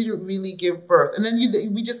 then you didn't really give birth. And then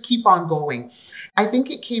we just keep on going. I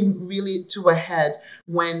think it came really to a head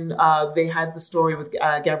when they had the story with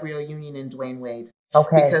Gabrielle Union and Dwayne Wade.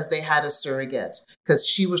 Okay. Because they had a surrogate, because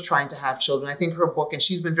she was trying to have children. I think her book, and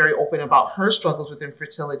she's been very open about her struggles with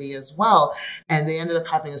infertility as well. And they ended up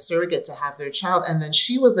having a surrogate to have their child. And then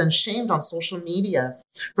she was then shamed on social media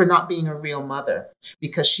for not being a real mother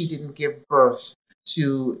because she didn't give birth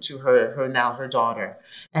to her daughter.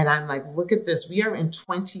 And I'm like, look at this. We are in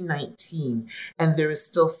 2019 and there is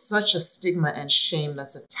still such a stigma and shame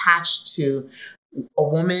that's attached to a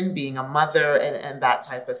woman being a mother and that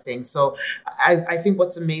type of thing. So I think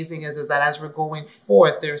what's amazing is that as we're going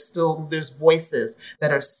forth, there's voices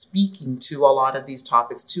that are speaking to a lot of these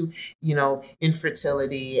topics, to,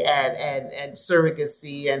 infertility and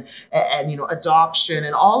surrogacy and adoption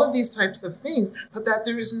and all of these types of things, but that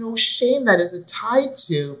there is no shame that is tied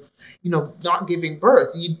to not giving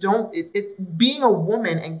birth. Being a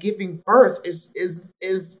woman and giving birth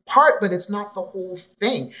is part, but it's not the whole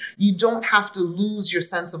thing. You don't have to lose your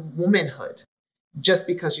sense of womanhood just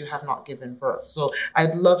because you have not given birth. So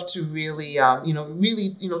I'd love to really,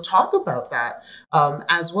 talk about that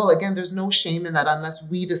as well. Again, there's no shame in that unless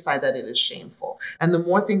we decide that it is shameful. And the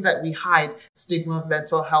more things that we hide, stigma,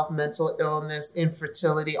 mental health, mental illness,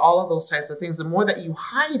 infertility, all of those types of things, the more that you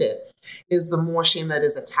hide it is the more shame that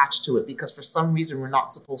is attached to it, because for some reason we're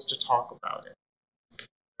not supposed to talk about it.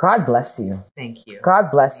 God bless you. Thank you. God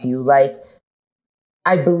bless you. Like,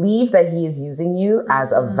 I believe that he is using you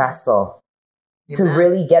as a vessel to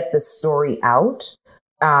really get the story out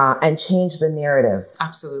and change the narrative.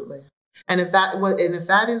 Absolutely. And if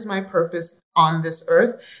that is my purpose on this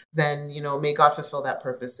earth, then, may God fulfill that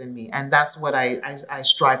purpose in me. And that's what I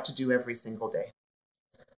strive to do every single day.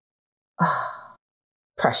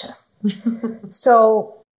 Precious.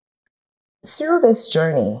 So through this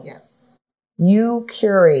journey, yes, you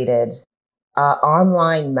curated an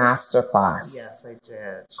online masterclass. Yes, I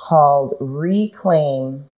did. Called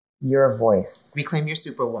Reclaim Your Voice. Reclaim Your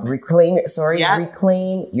Superwoman. Reclaim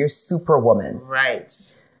Your Superwoman. Right.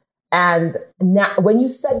 And now, when you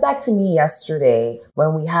said that to me yesterday,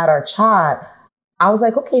 when we had our chat, I was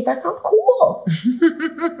like, okay, that sounds cool.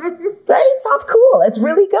 Right? Sounds cool. It's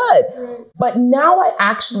really good. Right. But now it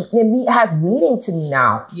has meaning to me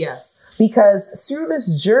now. Yes. Because through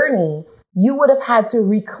this journey, you would have had to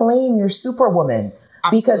reclaim your superwoman.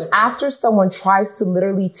 Because after someone tries to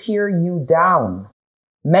literally tear you down,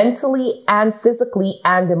 mentally and physically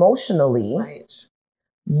and emotionally, right,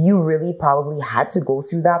 you really probably had to go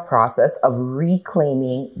through that process of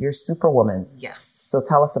reclaiming your superwoman. Yes. So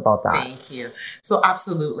tell us about that. Thank you. So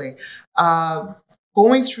absolutely.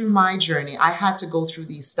 Going through my journey, I had to go through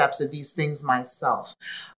these steps of these things myself.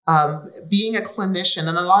 Being a clinician,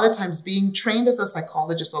 and a lot of times being trained as a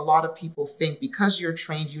psychologist, a lot of people think because you're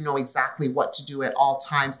trained, you know exactly what to do at all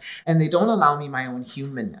times. And they don't allow me my own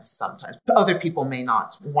humanness sometimes. Other people may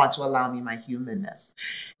not want to allow me my humanness.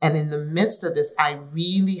 And in the midst of this, I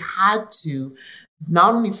really had to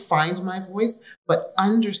not only find my voice, but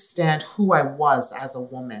understand who I was as a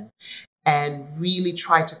woman and really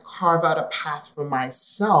try to carve out a path for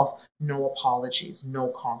myself. No apologies, no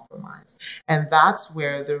compromise. And that's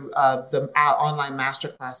where the online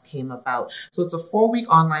masterclass came about. So it's a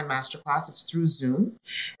 4-week online masterclass. It's through Zoom.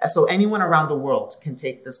 So anyone around the world can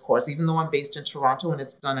take this course. Even though I'm based in Toronto and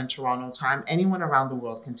it's done in Toronto time, anyone around the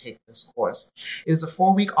world can take this course. It is a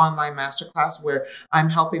 4-week online masterclass where I'm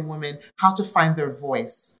helping women how to find their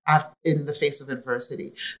voice in the face of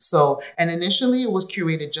adversity. So, and initially it was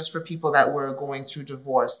curated just for people that were going through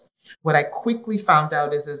divorce. What I quickly found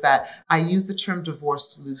out is that I use the term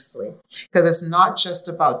divorce loosely because it's not just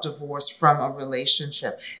about divorce from a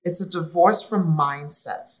relationship. It's a divorce from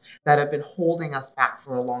mindsets that have been holding us back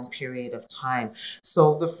for a long period of time.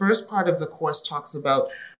 So the first part of the course talks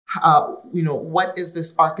about what is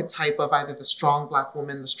this archetype of either the strong Black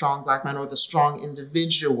woman, the strong Black man, or the strong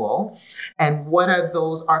individual? And what are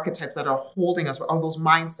those archetypes that are holding us, or those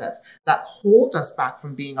mindsets that hold us back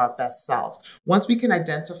from being our best selves? Once we can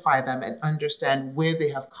identify them and understand where they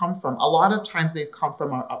have come from, a lot of times they've come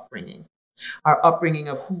from our upbringing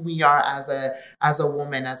of who we are as a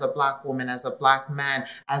woman, as a Black woman, as a Black man,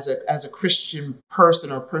 as a Christian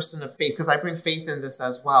person or person of faith. Because I bring faith in this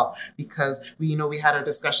as well, because we had a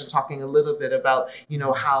discussion talking a little bit about,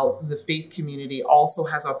 how the faith community also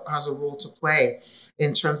has a role to play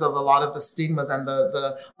in terms of a lot of the stigmas and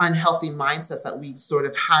the unhealthy mindsets that we sort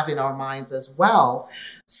of have in our minds as well.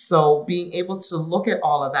 So being able to look at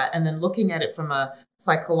all of that and then looking at it from a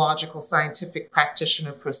psychological, scientific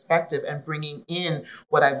practitioner perspective and bringing in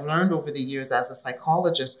what I've learned over the years as a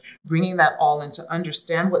psychologist, bringing that all in to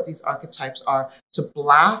understand what these archetypes are, to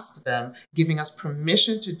blast them, giving us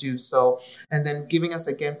permission to do so, and then giving us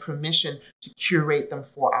again permission to curate them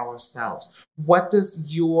for ourselves. What does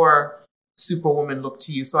your superwoman look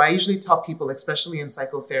to you? So I usually tell people, especially in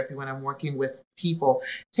psychotherapy when I'm working with people,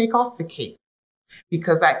 take off the cape,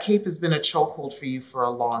 because that cape has been a chokehold for you for a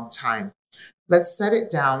long time. Let's set it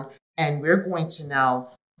down, and we're going to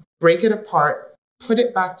now break it apart, put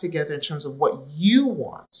it back together in terms of what you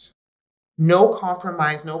want. No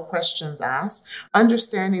compromise, no questions asked.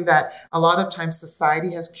 Understanding that a lot of times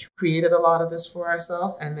society has created a lot of this for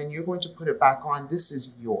ourselves, and then you're going to put it back on. This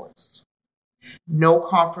is yours. No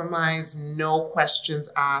compromise, no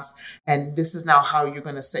questions asked. And this is now how you're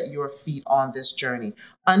going to set your feet on this journey.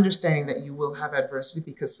 Understanding that you will have adversity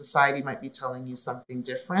because society might be telling you something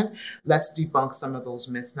different. Let's debunk some of those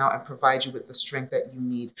myths now and provide you with the strength that you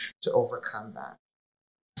need to overcome that.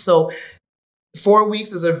 So 4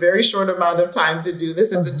 weeks is a very short amount of time to do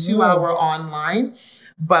this. It's a 2-hour online.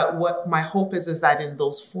 But what my hope is that in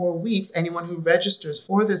those 4 weeks, anyone who registers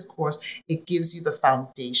for this course, it gives you the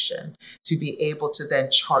foundation to be able to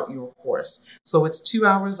then chart your course. So it's 2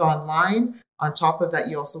 hours online. On top of that,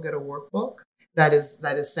 you also get a workbook that is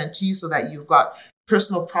sent to you so that you've got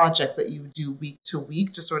personal projects that you do week to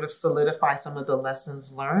week to sort of solidify some of the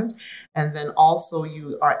lessons learned. And then also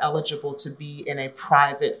you are eligible to be in a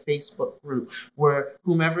private Facebook group where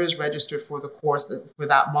whomever is registered for the course, for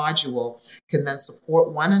that module, can then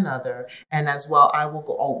support one another. And as well, I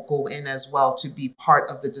will go in as well to be part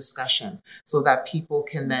of the discussion so that people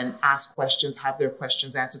can then ask questions, have their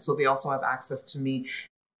questions answered. So they also have access to me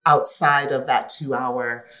outside of that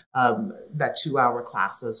 2-hour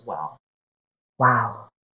class as well. Wow.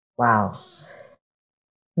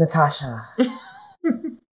 Natasha,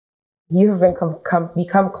 you have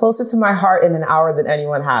become closer to my heart in an hour than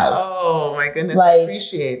anyone has. Oh my goodness, I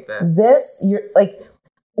appreciate this.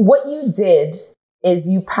 What you did is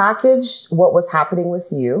you packaged what was happening with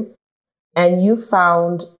you, and you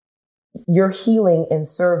found your healing in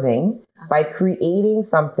serving by creating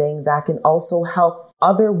something that can also help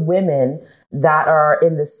other women that are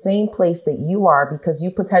in the same place that you are, because you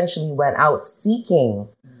potentially went out seeking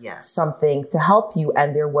something to help you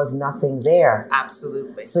and there was nothing there.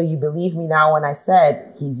 Absolutely. So you believe me now when I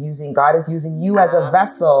said God is using you as a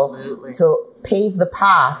vessel to pave the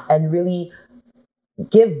path and really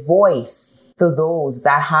give voice to those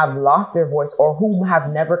that have lost their voice or who have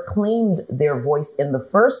never claimed their voice in the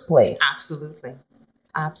first place. Absolutely.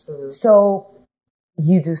 Absolutely. So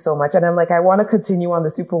you do so much. And I'm like, I want to continue on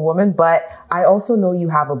the Superwoman, but I also know you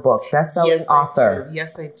have a book, best-selling author.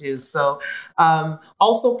 Yes, I do. So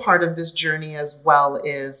also part of this journey as well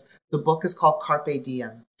is the book is called Carpe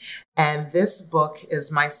Diem. And this book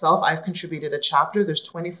is myself. I've contributed a chapter. There's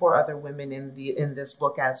 24 other women in this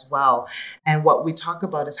book as well. And what we talk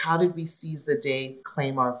about is how did we seize the day,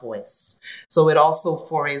 claim our voice. So it also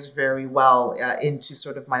forays very well into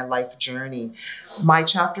sort of my life journey. My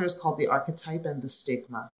chapter is called The Archetype and the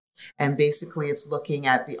Stigma. And basically it's looking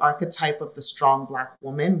at the archetype of the strong Black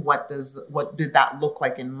woman. What did that look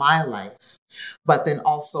like in my life? But then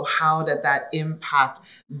also how did that impact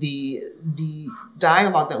the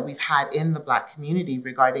dialogue that we've had in the Black community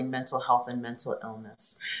regarding mental health and mental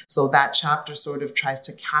illness. So that chapter sort of tries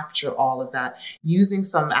to capture all of that using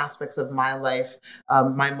some aspects of my life.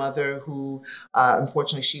 My mother, who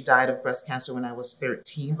unfortunately she died of breast cancer when I was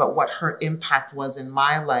 13, but what her impact was in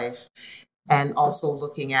my life. And also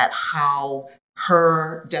looking at how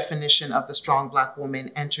her definition of the strong Black woman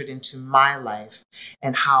entered into my life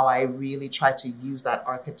and how I really tried to use that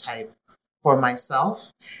archetype for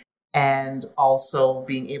myself. And also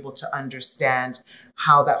being able to understand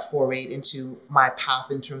how that forayed into my path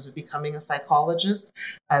in terms of becoming a psychologist,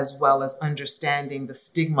 as well as understanding the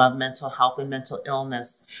stigma of mental health and mental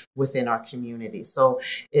illness within our community. So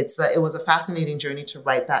it was a fascinating journey to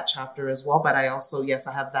write that chapter as well. But I also, yes,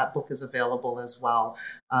 I have that book is available as well,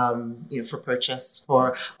 for purchase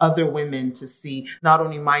for other women to see not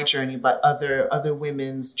only my journey, but other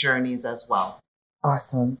women's journeys as well.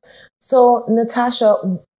 Awesome. So Natasha,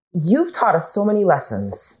 you've taught us so many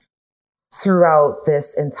lessons throughout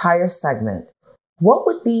this entire segment. What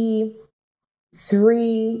would be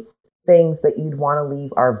 3 things that you'd want to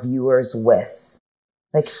leave our viewers with?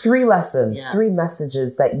 Like 3 lessons, yes. 3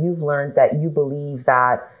 messages that you've learned that you believe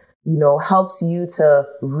that, helps you to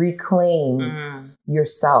reclaim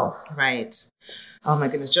yourself. Right. Oh my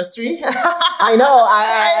goodness, just 3? I know.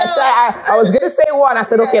 I was going to say 1. I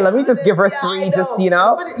said, okay, let me just give her 3, just.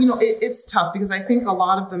 But it's tough because I think a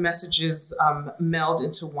lot of the messages meld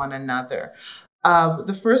into one another.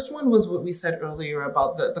 The first one was what we said earlier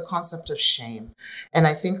about the concept of shame. And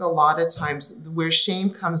I think a lot of times where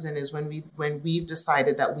shame comes in is when we've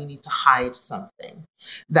decided that we need to hide something,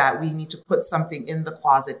 that we need to put something in the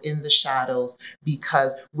closet, in the shadows,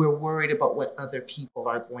 because we're worried about what other people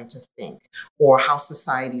are going to think or how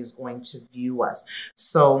society is going to view us.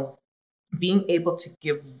 So being able to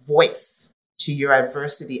give voice to your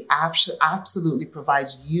adversity absolutely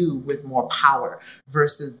provides you with more power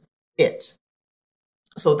versus it.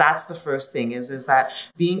 So that's the first thing is that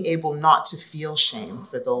being able not to feel shame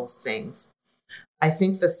for those things. I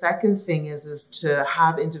think the second thing is to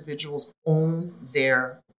have individuals own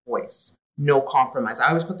their voice. No compromise. I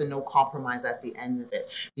always put the no compromise at the end of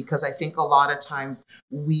it because I think a lot of times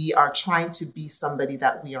we are trying to be somebody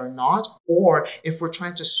that we are not, or if we're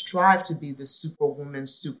trying to strive to be the superwoman,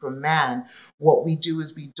 superman, what we do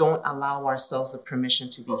is we don't allow ourselves the permission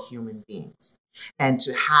to be human beings and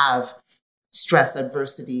to have stress,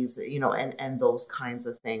 adversities, and those kinds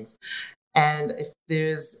of things. And if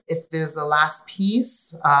there's the last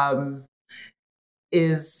piece,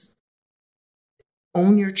 is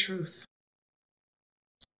own your truth.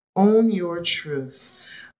 Own your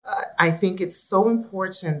truth. I think it's so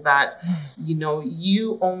important that,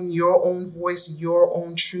 you own your own voice, your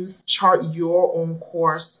own truth, chart your own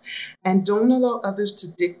course, and don't allow others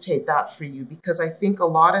to dictate that for you. Because I think a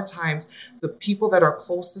lot of times the people that are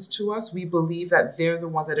closest to us, we believe that they're the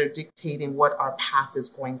ones that are dictating what our path is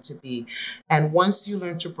going to be. And once you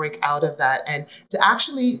learn to break out of that and to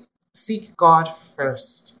actually seek God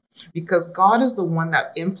first, because God is the one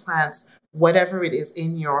that implants whatever it is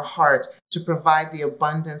in your heart to provide the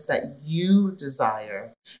abundance that you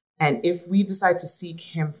desire. And if we decide to seek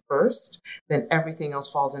him first, then everything else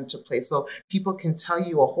falls into place. So people can tell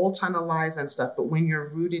you a whole ton of lies and stuff, but when you're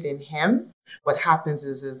rooted in him, what happens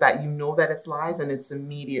is that that it's lies and it's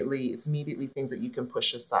immediately things that you can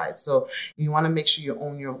push aside. So you want to make sure you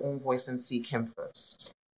own your own voice and seek him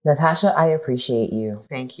first. Natasha, I appreciate you.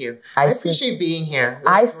 Thank you. I appreciate being here.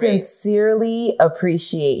 I sincerely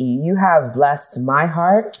appreciate you. You have blessed my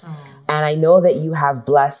heart, and I know that you have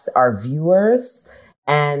blessed our viewers.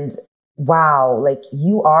 And Wow, like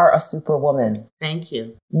you are a superwoman. Thank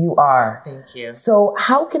you. You are. Thank you. So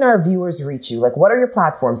how can our viewers reach you? Like, what are your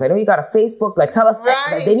platforms? I know you got a Facebook. Like, tell us.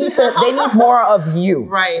 Right. They need more of you.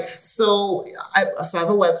 Right. So I have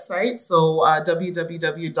a website. So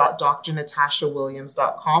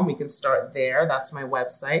www.drnatashawilliams.com. We can start there. That's my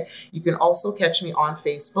website. You can also catch me on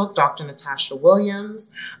Facebook, Dr. Natasha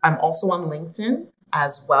Williams. I'm also on LinkedIn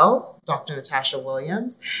as well, Dr. Natasha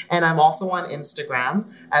Williams. And I'm also on Instagram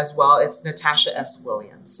as well. It's Natasha S.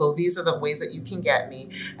 Williams. So these are the ways that you can get me.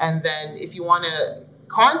 And then if you want to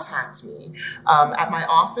contact me at my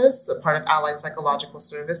office, a part of Allied Psychological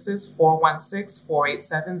Services,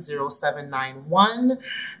 416-487-0791.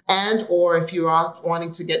 And or if you are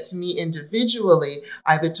wanting to get to me individually,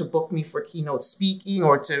 either to book me for keynote speaking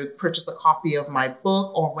or to purchase a copy of my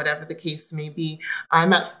book or whatever the case may be,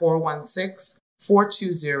 I'm at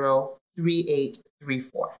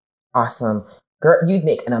 416-420-3834. Awesome. Girl, you'd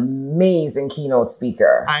make an amazing keynote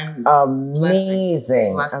speaker. I'm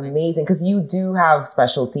amazing. Amazing. Because you do have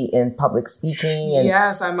specialty in public speaking. And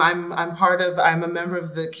yes, I'm a member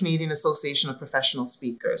of the Canadian Association of Professional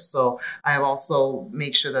Speakers. So I also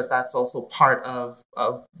make sure that that's also part of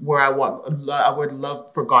where I would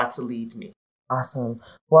love for God to lead me. Awesome.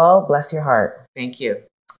 Well, bless your heart. Thank you.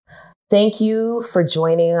 Thank you for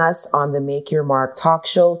joining us on the Make Your Mark talk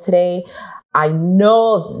show today. I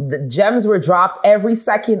know the gems were dropped every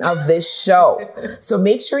second of this show. So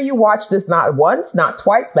make sure you watch this not once, not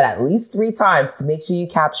twice, but at least 3 times to make sure you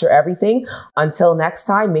capture everything. Until next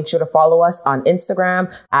time, make sure to follow us on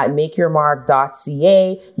Instagram at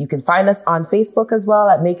makeyourmark.ca. You can find us on Facebook as well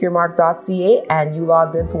at makeyourmark.ca, and you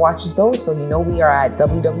logged in to watch those, so you know we are at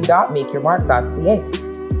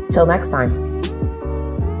www.makeyourmark.ca. Till next time.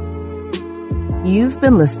 You've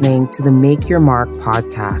been listening to the Make Your Mark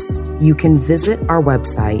podcast. You can visit our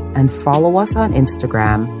website and follow us on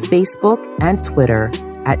Instagram, Facebook, and Twitter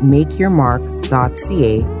at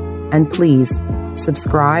makeyourmark.ca. And please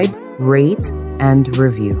subscribe, rate, and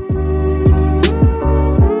review.